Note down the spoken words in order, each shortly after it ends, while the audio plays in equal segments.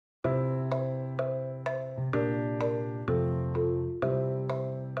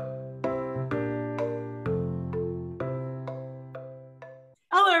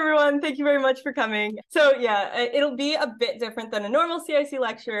everyone. Thank you very much for coming. So yeah, it'll be a bit different than a normal CIC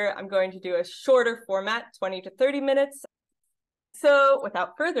lecture. I'm going to do a shorter format, 20 to 30 minutes. So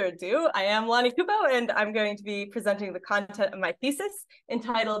without further ado, I am Lani Cupo, and I'm going to be presenting the content of my thesis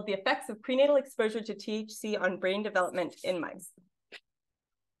entitled The Effects of Prenatal Exposure to THC on Brain Development in Mice.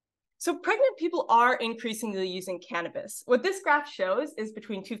 So pregnant people are increasingly using cannabis. What this graph shows is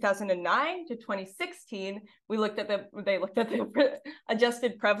between 2009 to 2016, they looked at the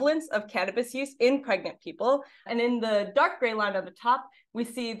adjusted prevalence of cannabis use in pregnant people. And in the dark gray line on the top, we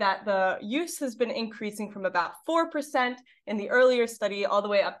see that the use has been increasing from about 4% in the earlier study all the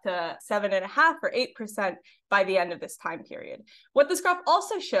way up to 7.5% or 8% by the end of this time period. What this graph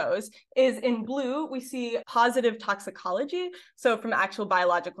also shows is in blue, we see positive toxicology, so from actual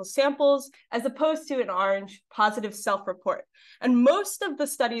biological samples, as opposed to in orange, positive self-report. And most of the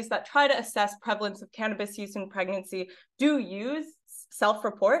studies that try to assess prevalence of cannabis use in pregnancy do use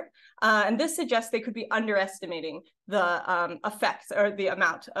self-report, and this suggests they could be underestimating the effects or the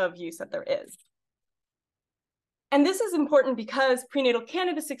amount of use that there is. And this is important because prenatal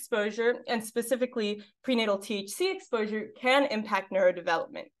cannabis exposure, and specifically prenatal THC exposure, can impact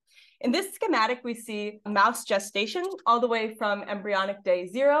neurodevelopment. In this schematic, we see mouse gestation all the way from embryonic day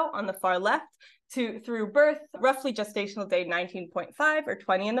 0 on the far left through birth, roughly gestational day 19.5 or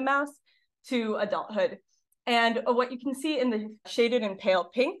 20 in the mouse, to adulthood. And what you can see in the shaded in pale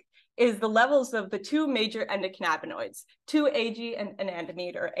pink is the levels of the two major endocannabinoids, 2-AG and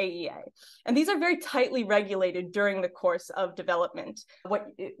anandamide, or AEA. And these are very tightly regulated during the course of development.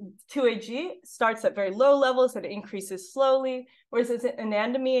 2-AG starts at very low levels and increases slowly, whereas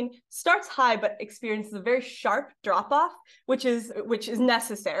anandamide starts high but experiences a very sharp drop-off, which is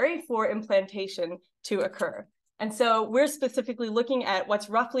necessary for implantation to occur. And so we're specifically looking at what's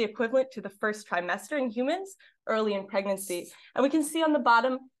roughly equivalent to the first trimester in humans early in pregnancy. And we can see on the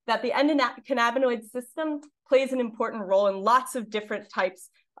bottom that the endocannabinoid system plays an important role in lots of different types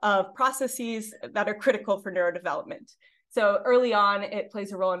of processes that are critical for neurodevelopment. So early on, it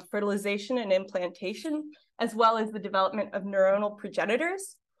plays a role in fertilization and implantation, as well as the development of neuronal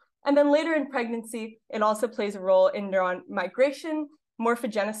progenitors. And then later in pregnancy, it also plays a role in neuron migration,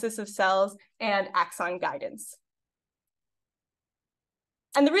 morphogenesis of cells, and axon guidance.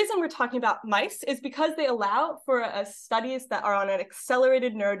 And the reason we're talking about mice is because they allow for studies that are on an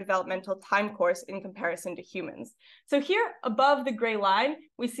accelerated neurodevelopmental time course in comparison to humans. So here above the gray line,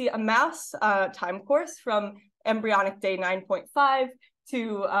 we see a mouse time course from embryonic day 9.5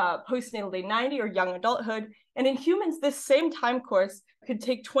 to postnatal day 90 or young adulthood. And in humans, this same time course could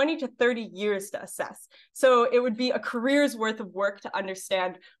take 20 to 30 years to assess. So it would be a career's worth of work to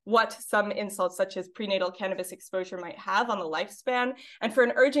understand what some insults such as prenatal cannabis exposure might have on the lifespan. And for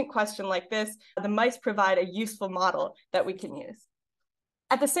an urgent question like this, the mice provide a useful model that we can use.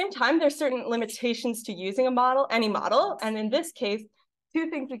 At the same time, there's certain limitations to using a model, any model. And in this case, two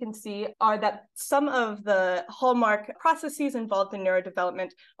things we can see are that some of the hallmark processes involved in neurodevelopment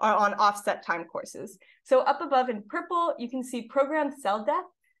are on offset time courses. So up above in purple, you can see programmed cell death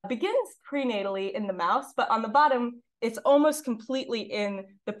begins prenatally in the mouse, but on the bottom, it's almost completely in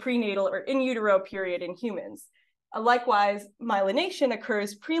the prenatal or in utero period in humans. Likewise, myelination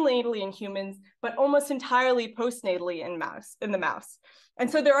occurs prenatally in humans, but almost entirely postnatally in the mouse. And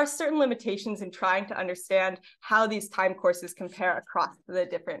so there are certain limitations in trying to understand how these time courses compare across the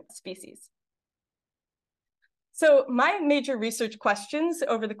different species. So my major research questions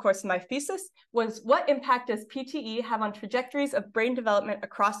over the course of my thesis was, what impact does PTE have on trajectories of brain development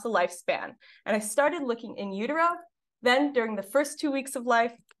across the lifespan? And I started looking in utero, then during the first 2 weeks of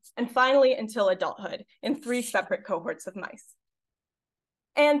life, and finally until adulthood in 3 separate cohorts of mice.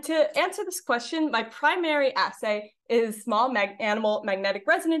 And to answer this question, my primary assay is small animal magnetic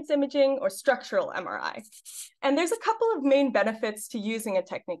resonance imaging, or structural MRI. And there's a couple of main benefits to using a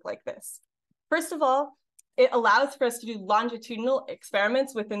technique like this. First of all, it allows for us to do longitudinal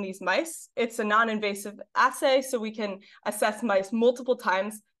experiments within these mice. It's a non-invasive assay, so we can assess mice multiple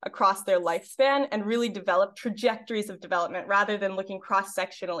times across their lifespan and really develop trajectories of development rather than looking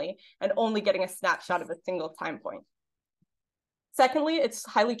cross-sectionally and only getting a snapshot of a single time point. Secondly, it's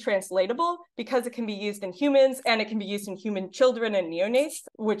highly translatable because it can be used in humans and it can be used in human children and neonates,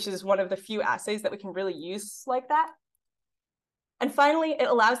 which is one of the few assays that we can really use like that. And finally, it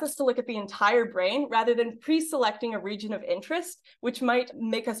allows us to look at the entire brain rather than pre-selecting a region of interest, which might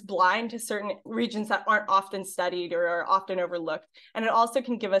make us blind to certain regions that aren't often studied or are often overlooked. And it also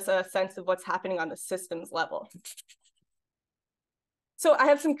can give us a sense of what's happening on the systems level. So I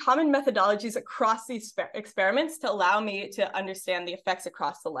have some common methodologies across these experiments to allow me to understand the effects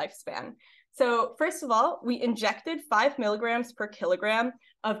across the lifespan. So first of all, we injected 5 milligrams per kilogram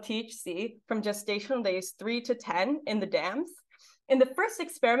of THC from gestational days 3 to 10 in the dams. In the first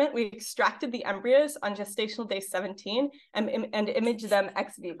experiment, we extracted the embryos on gestational day 17 and imaged them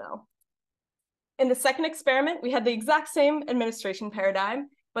ex vivo. In the second experiment, we had the exact same administration paradigm,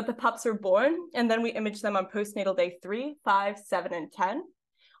 but the pups were born, and then we imaged them on postnatal day 3, 5, 7, and 10.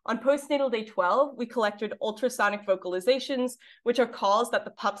 On postnatal day 12, we collected ultrasonic vocalizations, which are calls that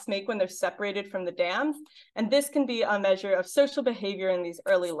the pups make when they're separated from the dams. And this can be a measure of social behavior in these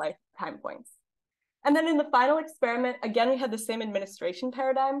early life time points. And then in the final experiment, again, we had the same administration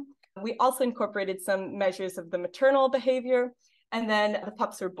paradigm. We also incorporated some measures of the maternal behavior. And then the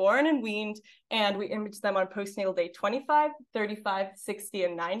pups were born and weaned, and we imaged them on postnatal day 25, 35, 60,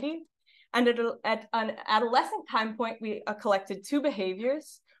 and 90. And at an adolescent time point, we collected 2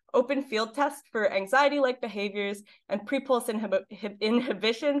 behaviors: open field test for anxiety-like behaviors, and pre-pulse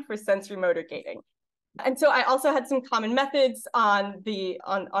inhibition for sensory motor gating. And so I also had some common methods on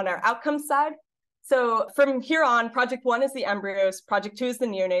our outcome side. So from here on, project 1 is the embryos, project 2 is the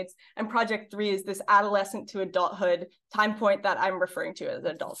neonates, and project 3 is this adolescent to adulthood time point that I'm referring to as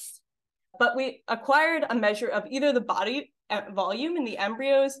adults. But we acquired a measure of either the body volume in the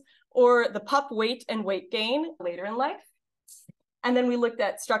embryos or the pup weight and weight gain later in life. And then we looked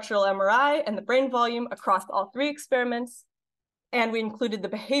at structural MRI and the brain volume across all 3 experiments. And we included the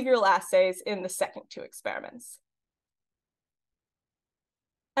behavioral assays in the second 2 experiments.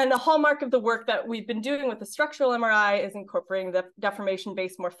 And the hallmark of the work that we've been doing with the structural MRI is incorporating the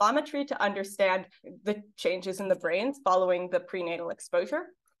deformation-based morphometry to understand the changes in the brains following the prenatal exposure.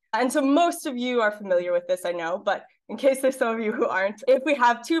 And so most of you are familiar with this, I know, but in case there's some of you who aren't, if we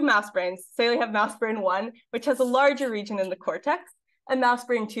have 2 mouse brains, say we have mouse brain 1, which has a larger region in the cortex, and mouse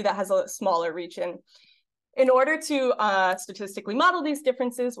brain 2 that has a smaller region. In order to statistically model these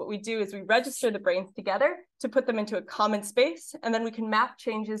differences, what we do is we register the brains together to put them into a common space, and then we can map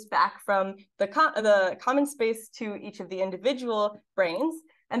changes back from the common space to each of the individual brains.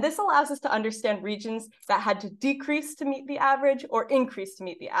 And this allows us to understand regions that had to decrease to meet the average or increase to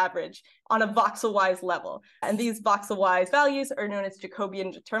meet the average on a voxel-wise level. And these voxel-wise values are known as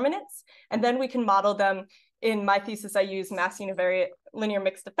Jacobian determinants. And then we can model them. In my thesis, I use mass univariate linear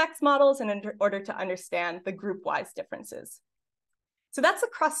mixed effects models in order to understand the group-wise differences. So that's a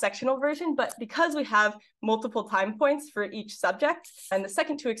cross-sectional version, but because we have multiple time points for each subject, and the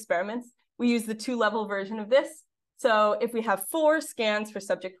second 2 experiments, we use the 2-level version of this. So if we have 4 scans for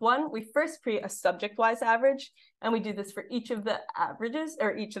subject 1, we first create a subject-wise average, and we do this for each of the averages,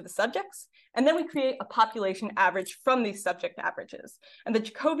 or each of the subjects, and then we create a population average from these subject averages. And the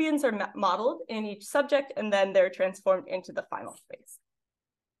Jacobians are modeled in each subject, and then they're transformed into the final space.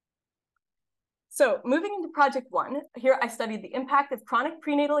 So moving into project 1, here I studied the impact of chronic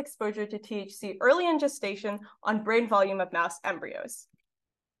prenatal exposure to THC early in gestation on brain volume of mouse embryos.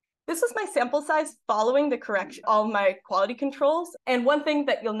 This was my sample size following the correction, all of my quality controls. And one thing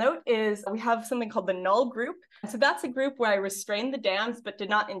that you'll note is we have something called the null group. So that's a group where I restrained the dams but did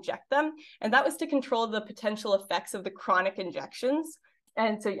not inject them. And that was to control the potential effects of the chronic injections.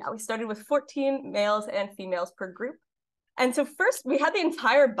 And so yeah, we started with 14 males and females per group. And so first we had the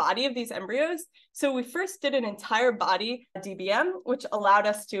entire body of these embryos. So we first did an entire body DBM, which allowed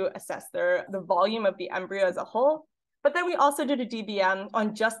us to assess the volume of the embryo as a whole. But then we also did a DBM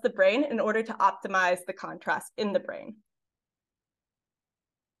on just the brain in order to optimize the contrast in the brain.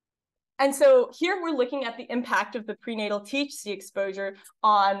 And so here we're looking at the impact of the prenatal THC exposure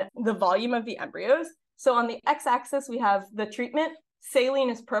on the volume of the embryos. So on the x-axis, we have the treatment.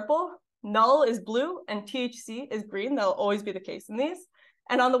 Saline is purple, null is blue, and THC is green. That'll always be the case in these.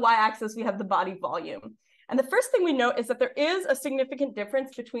 And on the y-axis, we have the body volume. And the first thing we note is that there is a significant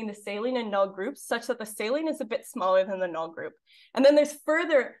difference between the saline and null groups, such that the saline is a bit smaller than the null group. And then there's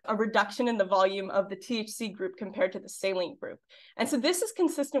further a reduction in the volume of the THC group compared to the saline group. And so this is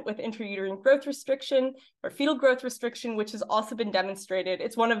consistent with intrauterine growth restriction or fetal growth restriction, which has also been demonstrated.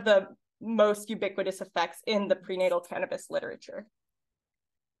 It's one of the most ubiquitous effects in the prenatal cannabis literature.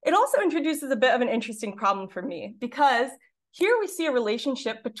 It also introduces a bit of an interesting problem for me, because here we see a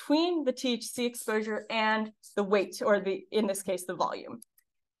relationship between the THC exposure and the weight, or in this case, the volume.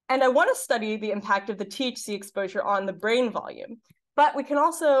 And I want to study the impact of the THC exposure on the brain volume. But we can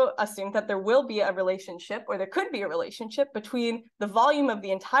also assume that there will be a relationship, or there could be a relationship between the volume of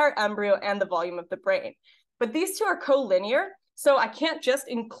the entire embryo and the volume of the brain. But these two are collinear, so I can't just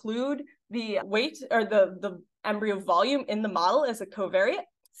include the weight or the embryo volume in the model as a covariate.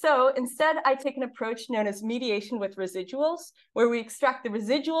 So instead, I take an approach known as mediation with residuals, where we extract the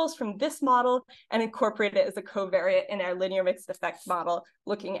residuals from this model and incorporate it as a covariate in our linear mixed effect model,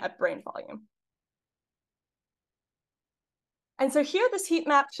 looking at brain volume. And so here, this heat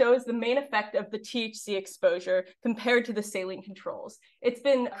map shows the main effect of the THC exposure compared to the saline controls. It's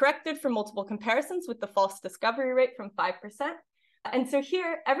been corrected for multiple comparisons with the false discovery rate from 5%. And so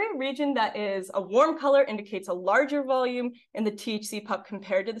here, every region that is a warm color indicates a larger volume in the THC pup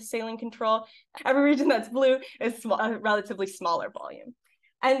compared to the saline control. Every region that's blue is a relatively smaller volume.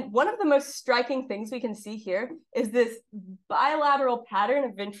 And one of the most striking things we can see here is this bilateral pattern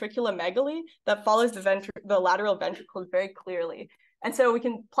of ventriculomegaly that follows the lateral ventricles very clearly. And so we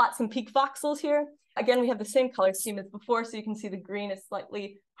can plot some peak voxels here. Again, we have the same color scheme as before, so you can see the green is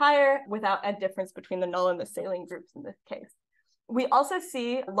slightly higher without a difference between the null and the saline groups in this case. We also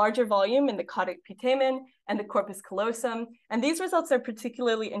see larger volume in the caudate putamen and the corpus callosum. And these results are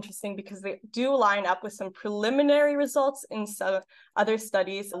particularly interesting because they do line up with some preliminary results in some other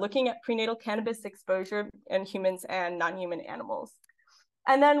studies looking at prenatal cannabis exposure in humans and non-human animals.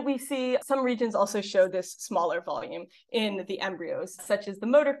 And then we see some regions also show this smaller volume in the embryos, such as the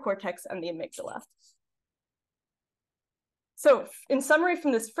motor cortex and the amygdala. So in summary,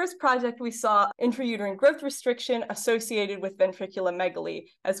 from this first project, we saw intrauterine growth restriction associated with ventriculomegaly,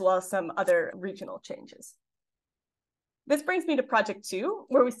 as well as some other regional changes. This brings me to project 2,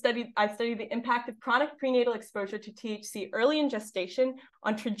 where I studied the impact of chronic prenatal exposure to THC early in gestation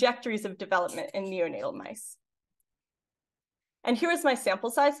on trajectories of development in neonatal mice. And here is my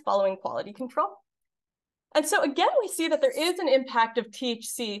sample size following quality control. And so again, we see that there is an impact of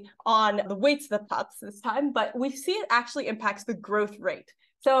THC on the weights of the pups this time, but we see it actually impacts the growth rate.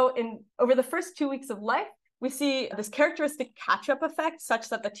 So over the first 2 weeks of life, we see this characteristic catch-up effect such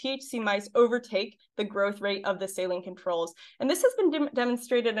that the THC mice overtake the growth rate of the saline controls. And this has been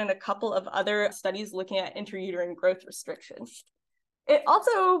demonstrated in a couple of other studies looking at intrauterine growth restriction. It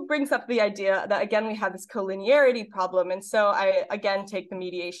also brings up the idea that, again, we have this collinearity problem. And so I, again, take the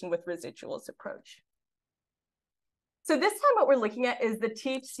mediation with residuals approach. So this time what we're looking at is the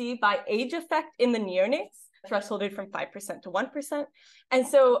THC by age effect in the neonates, thresholded from 5% to 1%. And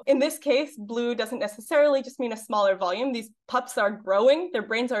so in this case, blue doesn't necessarily just mean a smaller volume. These pups are growing, their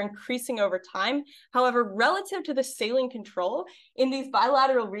brains are increasing over time. However, relative to the saline control, in these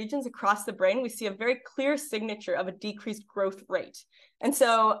bilateral regions across the brain, we see a very clear signature of a decreased growth rate. And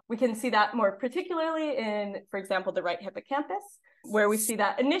so we can see that more particularly in, for example, the right hippocampus, where we see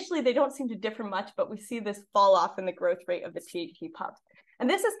that initially they don't seem to differ much, but we see this fall off in the growth rate of the THC pups. And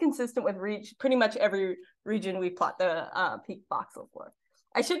this is consistent with pretty much every region we plot the peak voxel for.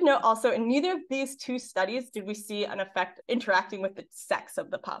 I should note also, in neither of these two studies did we see an effect interacting with the sex of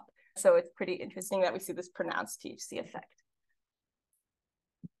the pup. So it's pretty interesting that we see this pronounced THC effect.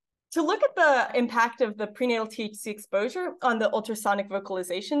 To look at the impact of the prenatal THC exposure on the ultrasonic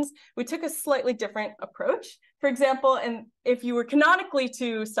vocalizations, we took a slightly different approach. For example, and if you were canonically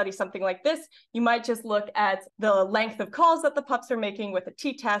to study something like this, you might just look at the length of calls that the pups are making with a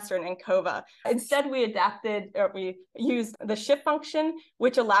t-test or an ANCOVA. Instead, we used the shift function,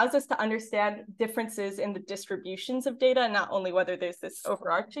 which allows us to understand differences in the distributions of data, not only whether there's this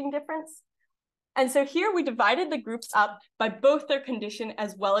overarching difference. And so here we divided the groups up by both their condition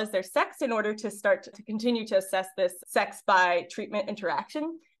as well as their sex in order to start to continue to assess this sex by treatment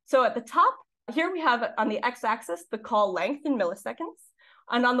interaction. So at the top, here we have on the x-axis, the call length in milliseconds.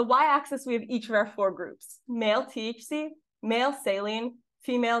 And on the y-axis, we have each of our 4 groups: male THC, male saline,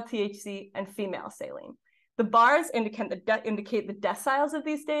 female THC, and female saline. The bars indicate the deciles of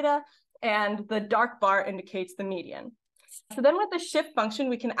these data, and the dark bar indicates the median. So then with the shift function,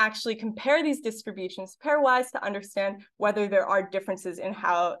 we can actually compare these distributions pairwise to understand whether there are differences in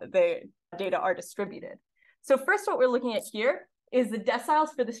how the data are distributed. So first, what we're looking at here is the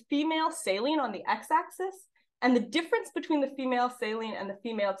deciles for the female saline on the x-axis and the difference between the female saline and the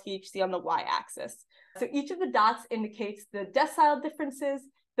female THC on the y-axis. So each of the dots indicates the decile differences.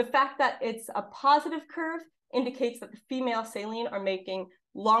 The fact that it's a positive curve indicates that the female saline are making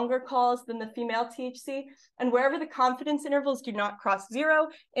longer calls than the female THC, and wherever the confidence intervals do not cross 0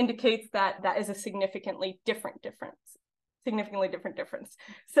 indicates that that is a significantly different difference.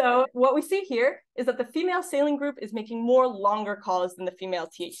 So what we see here is that the female saline group is making more longer calls than the female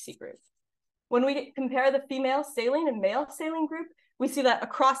THC group. When we compare the female saline and male saline group, we see that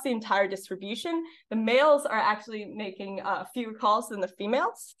across the entire distribution, the males are actually making fewer calls than the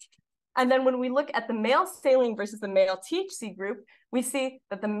females. And then when we look at the male saline versus the male THC group, we see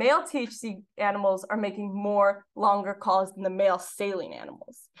that the male THC animals are making more longer calls than the male saline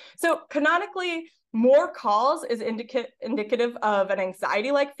animals. So canonically, more calls is indicative of an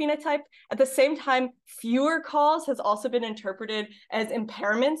anxiety-like phenotype. At the same time, fewer calls has also been interpreted as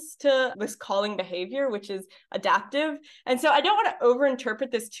impairments to this calling behavior, which is adaptive. And so I don't want to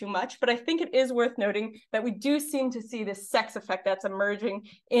overinterpret this too much, but I think it is worth noting that we do seem to see this sex effect that's emerging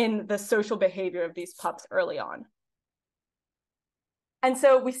in the social behavior of these pups early on. And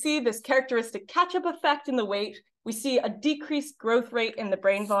so we see this characteristic catch-up effect in the weight. We see a decreased growth rate in the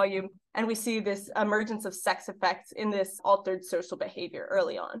brain volume, and we see this emergence of sex effects in this altered social behavior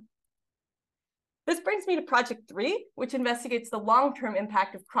early on. This brings me to Project 3, which investigates the long-term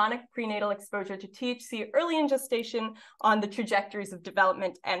impact of chronic prenatal exposure to THC early in gestation on the trajectories of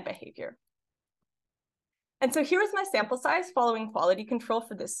development and behavior. And so here is my sample size following quality control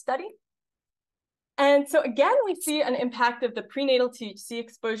for this study. And so again, we see an impact of the prenatal THC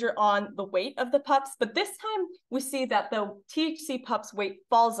exposure on the weight of the pups, but this time we see that the THC pups' weight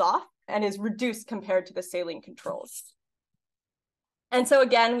falls off and is reduced compared to the saline controls. And so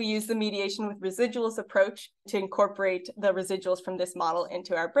again, we use the mediation with residuals approach to incorporate the residuals from this model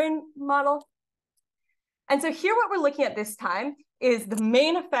into our brain model. And so here what we're looking at this time is the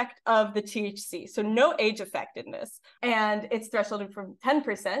main effect of the THC. So no age effect in this. And it's thresholded from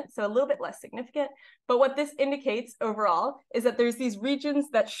 10%, so a little bit less significant. But what this indicates overall is that there's these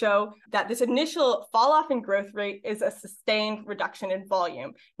regions that show that this initial fall off in growth rate is a sustained reduction in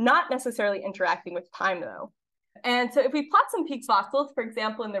volume, not necessarily interacting with time though. And so if we plot some peak voxels, for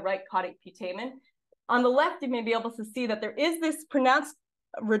example, in the right caudate putamen, on the left, you may be able to see that there is this pronounced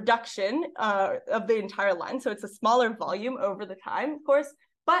reduction of the entire line. So it's a smaller volume over the time, of course,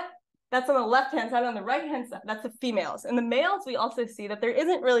 but that's on the left-hand side. On the right-hand side, that's the females. In the males, we also see that there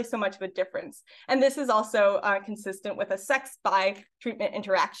isn't really so much of a difference. And this is also consistent with a sex by treatment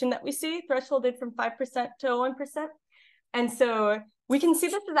interaction that we see, thresholded from 5% to 1%. And so we can see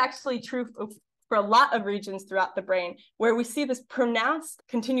this is actually true for a lot of regions throughout the brain, where we see this pronounced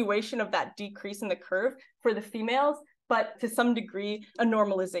continuation of that decrease in the curve for the females, but to some degree, a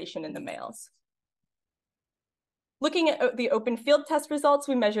normalization in the males. Looking at the open field test results,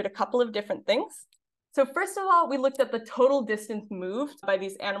 we measured a couple of different things. So first of all, we looked at the total distance moved by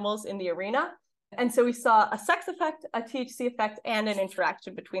these animals in the arena. And so we saw a sex effect, a THC effect, and an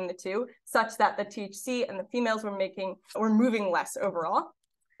interaction between the two, such that the THC and the females were moving less overall.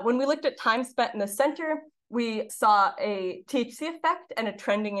 When we looked at time spent in the center, we saw a THC effect and a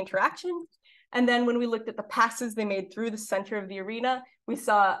trending interaction. And then when we looked at the passes they made through the center of the arena, we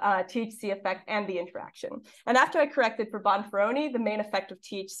saw a THC effect and the interaction. And after I corrected for Bonferroni, the main effect of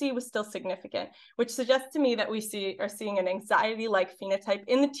THC was still significant, which suggests to me that we are seeing an anxiety-like phenotype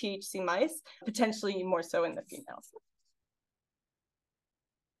in the THC mice, potentially more so in the females.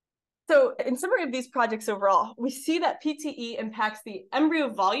 So in summary of these projects overall, we see that PTE impacts the embryo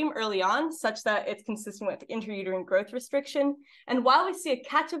volume early on, such that it's consistent with intrauterine growth restriction. And while we see a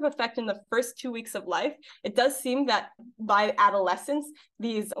catch-up effect in the first 2 weeks of life, it does seem that by adolescence,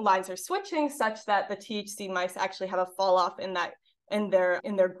 these lines are switching such that the THC mice actually have a fall off in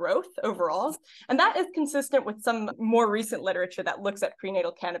their growth overall. And that is consistent with some more recent literature that looks at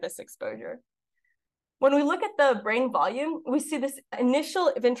prenatal cannabis exposure. When we look at the brain volume, we see this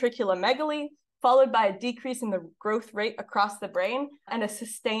initial ventriculomegaly, followed by a decrease in the growth rate across the brain and a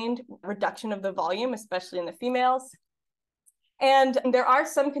sustained reduction of the volume, especially in the females. And there are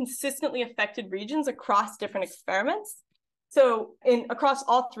some consistently affected regions across different experiments. So across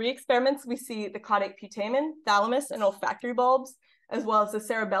all 3 experiments, we see the caudate putamen, thalamus, and olfactory bulbs, as well as the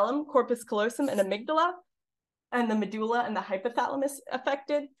cerebellum, corpus callosum, and amygdala, and the medulla and the hypothalamus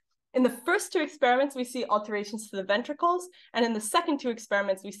affected. In the first 2 experiments, we see alterations to the ventricles, and in the second 2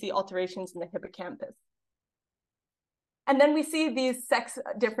 experiments, we see alterations in the hippocampus. And then we see these sex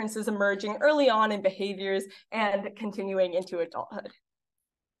differences emerging early on in behaviors and continuing into adulthood.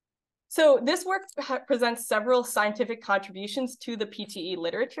 So this work presents several scientific contributions to the PTE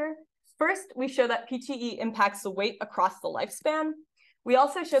literature. First, we show that PTE impacts the weight across the lifespan. We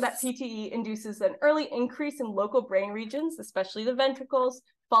also show that PTE induces an early increase in local brain regions, especially the ventricles,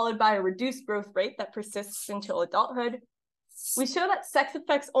 followed by a reduced growth rate that persists until adulthood. We show that sex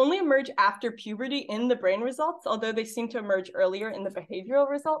effects only emerge after puberty in the brain results, although they seem to emerge earlier in the behavioral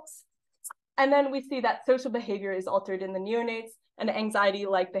results. And then we see that social behavior is altered in the neonates, and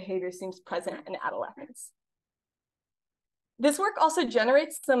anxiety-like behavior seems present in adolescents. This work also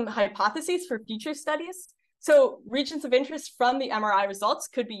generates some hypotheses for future studies. So regions of interest from the MRI results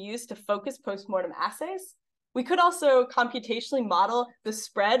could be used to focus postmortem assays. We could also computationally model the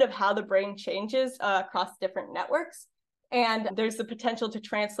spread of how the brain changes across different networks. And there's the potential to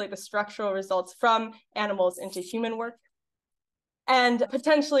translate the structural results from animals into human work. And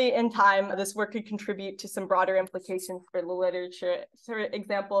potentially in time, this work could contribute to some broader implications for the literature. For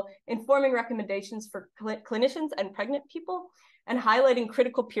example, informing recommendations for clinicians and pregnant people, and highlighting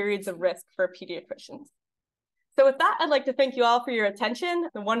critical periods of risk for pediatricians. So with that, I'd like to thank you all for your attention,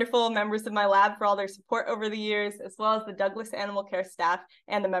 the wonderful members of my lab for all their support over the years, as well as the Douglas Animal Care staff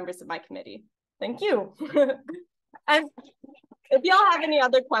and the members of my committee. Thank you. And if y'all have any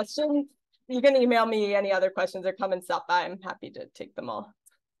other questions, you can email me any other questions or come and stop by. I'm happy to take them all.